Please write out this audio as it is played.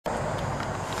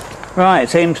Right, it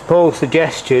seems Paul's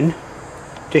suggestion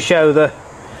to show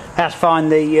how to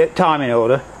find the timing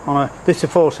order on this is a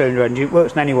 4-cylinder engine. It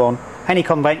works on any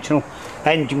conventional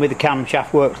engine with a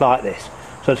camshaft works like this.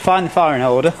 So to find the firing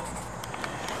order,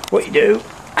 what you do,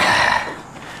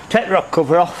 take the rock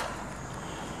cover off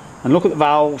and look at the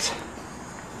valves,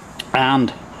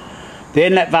 and the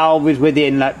inlet valve is with the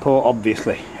inlet port,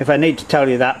 obviously. If I need to tell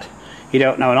you that, you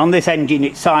don't know. And on this engine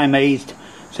it's Siamesed,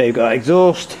 so you've got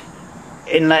exhaust,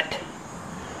 inlet,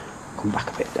 come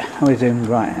back a bit there, I was zoomed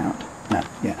right out, no,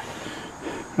 yeah,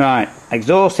 right,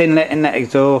 exhaust, inlet, inlet,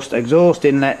 exhaust, exhaust,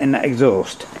 inlet, inlet,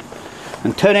 exhaust,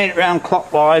 and turning it around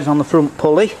clockwise on the front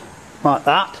pulley, like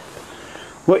that.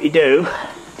 What you do,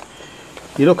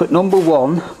 you look at number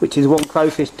 1, which is the one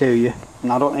closest to you,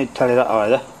 and I don't need to tell you that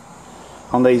either,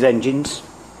 on these engines,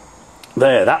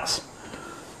 there, that's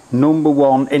number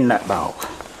 1 inlet valve.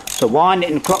 So wind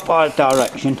it in a clockwise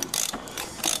direction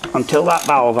until that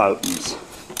valve opens.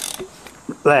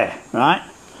 There, right?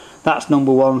 That's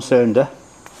number 1 cylinder.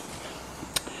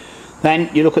 Then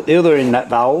you look at the other inlet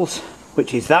valves,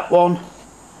 which is that one,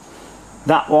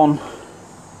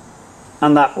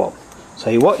 and that one.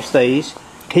 So you watch these,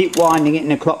 keep winding it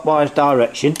in a clockwise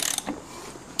direction,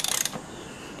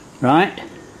 right?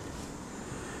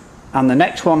 And the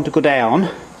next one to go down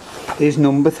is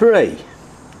number 3,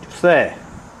 just there,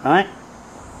 right?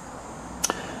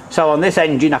 So on this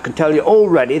engine I can tell you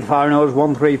already the firing order is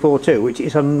 1342, which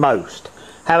is on most.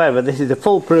 However, this is a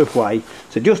foolproof way,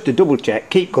 so just to double check,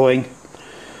 keep going.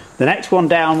 The next one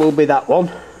down will be that one,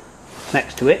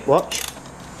 next to it, watch.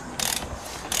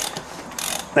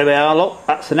 There we are, look,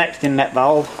 that's the next inlet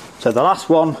valve. So the last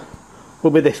one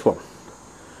will be this one,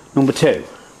 number 2,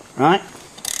 right?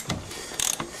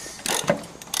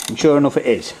 And sure enough it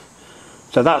is.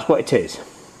 So that's what it is.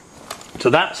 So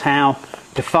that's how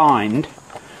to find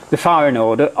the firing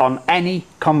order on any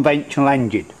conventional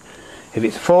engine. If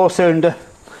it's a 4-cylinder,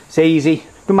 it's easy.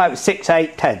 Doesn't matter if it's 6,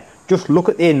 8, 10. Just look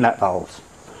at the inlet valves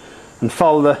and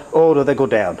follow the order they go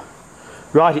down.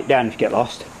 Write it down if you get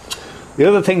lost. The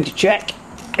other thing to check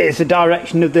is the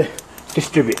direction of the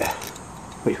distributor,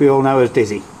 which we all know as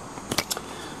dizzy.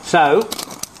 So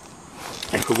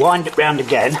if we wind it round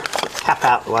again, cap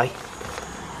out the way.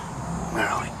 Where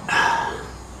are we?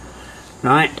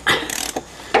 Right,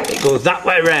 it goes that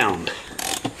way round.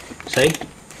 See?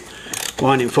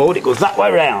 Winding forward, it goes that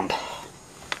way round.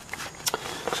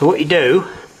 So what you do,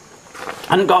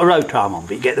 I haven't got a rotor arm on,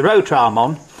 but you get the rotor arm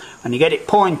on and you get it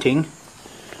pointing.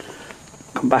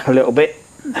 Come back a little bit.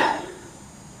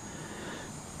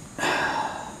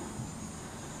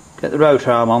 Get the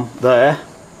rotor arm on there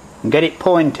and get it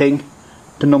pointing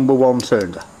to number 1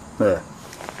 cylinder there.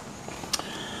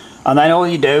 And then all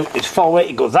you do is follow it.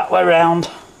 It goes that way round,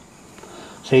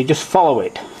 so you just follow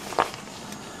it.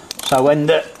 So when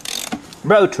the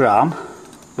rotor arm,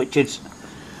 which is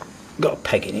got a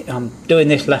peg in it, I'm doing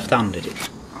this left-handed, it's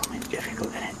difficult,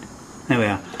 isn't it? There we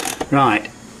are. Right,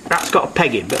 that's got a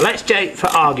peg in, but let's say for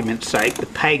argument's sake the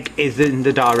peg is in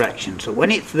the direction, so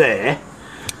when it's there,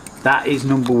 that is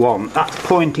number 1, that's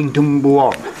pointing to number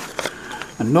 1,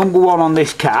 and number 1 on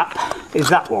this cap is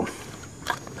that one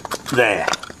there.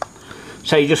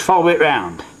 So you just follow it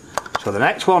round. So the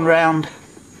next one round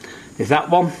is that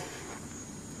one,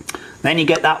 then you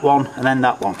get that one, and then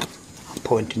that one. I'm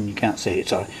pointing, you can't see it,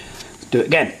 sorry. Let's do it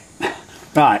again.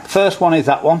 Right, first one is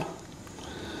that one,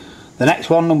 the next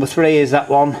one, number 3, is that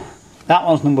one's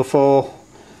number 4,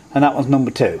 and that one's number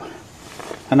 2,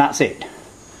 and that's it.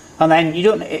 And then you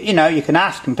don't, you know, you can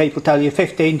ask and people tell you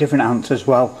 15 different answers.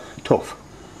 Well, tough,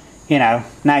 you know,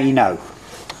 now you know.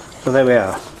 So there we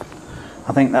are.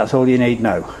 I think that's all you need to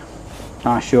know.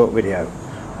 Nice short video.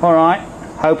 Alright,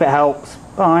 hope it helps.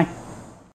 Bye.